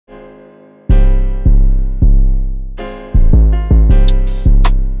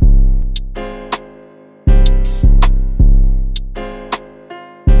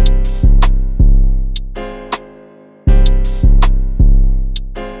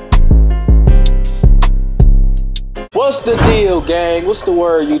What's the deal, gang? What's the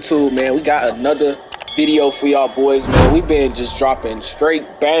word, YouTube, man? We got another video for y'all boys, man. We been just dropping straight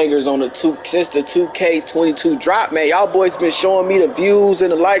bangers on the since the 2K22 drop, man. Y'all boys been showing me the views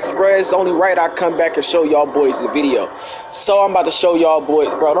and the likes, bro. It's only right I come back and show y'all boys the video. So I'm about to show y'all boys,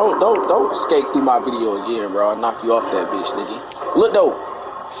 bro. Don't escape through my video again, bro. I'll knock you off that bitch, nigga. Look though,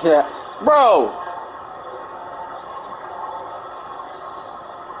 yeah, bro.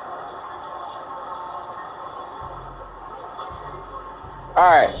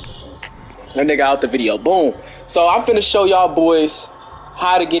 Alright, that nigga out the video. Boom. So I'm finna show y'all boys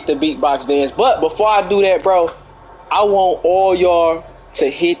how to get the beatbox dance. But before I do that, bro, I want all y'all to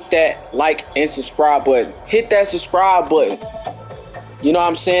hit that like and subscribe button. Hit that subscribe button. You know what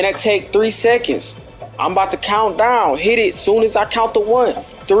I'm saying? That take 3 seconds. I'm about to count down. Hit it soon as I count to 1.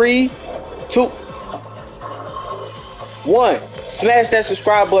 3, 2, 1. Smash that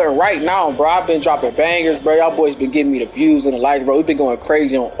subscribe button right now, bro. I've been dropping bangers, bro. Y'all boys been giving me the views and the likes, bro. We've been going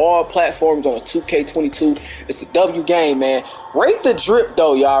crazy on all platforms on the 2K22. It's a W game, man. Rate the drip,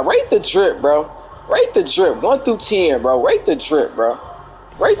 though, y'all. Rate the drip, bro. Rate the drip. 1 through 10, bro. Rate the drip, bro.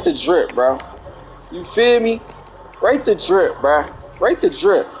 Rate the drip, bro. You feel me? Rate the drip, bro. Rate the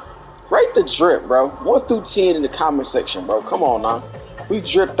drip. Rate the drip, bro. 1 through 10 in the comment section, bro. Come on, now. We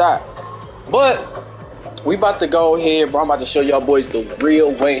dripped out. But we about to go ahead, bro. I'm about to show y'all boys the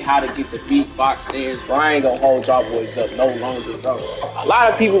real way how to get the beatbox dance, bro. I ain't gonna hold y'all boys up no longer, bro. A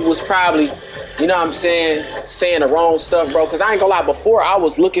lot of people was probably, you know what I'm saying the wrong stuff, bro. Because I ain't gonna lie, before I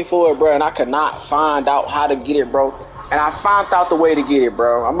was looking for it, bro, and I could not find out how to get it, bro. And I found out the way to get it,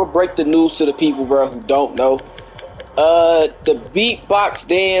 bro. I'm gonna break the news to the people, bro, who don't know. The beatbox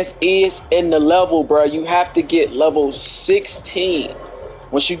dance is in the level, bro. You have to get level 16.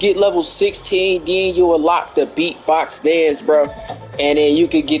 Once you get level 16, then you unlock the beatbox dance, bro. And then you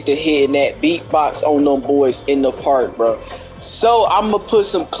can get to hitting that beatbox on them boys in the park, bro. So I'm gonna put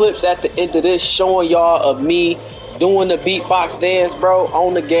some clips at the end of this showing y'all of me doing the beatbox dance, bro,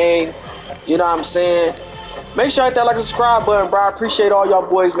 on the game. You know what I'm saying? Make sure you hit that like and subscribe button, bro. I appreciate all y'all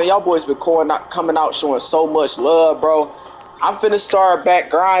boys, man. Y'all boys been coming out showing so much love, bro. I'm finna start back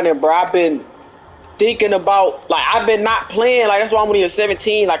grinding, bro. I've been thinking about, like, I've been not playing, like, that's why I'm only at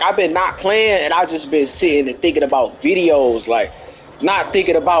 17, like, I've been not playing, and I just been sitting and thinking about videos, like, not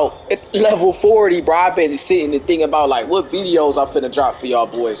thinking about level 40, bro. I've been sitting and thinking about, like, what videos I'm finna drop for y'all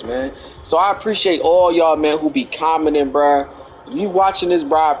boys, man. So I appreciate all y'all, man, who be commenting, bro. If you watching this,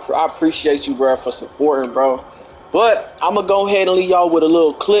 bro, I appreciate you, bro, for supporting, bro. But I'm gonna go ahead and leave y'all with a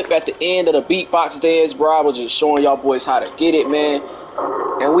little clip at the end of the beatbox dance, bro. I was just showing y'all boys how to get it, man.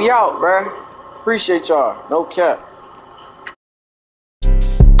 And we out, bro. Appreciate y'all. No cap.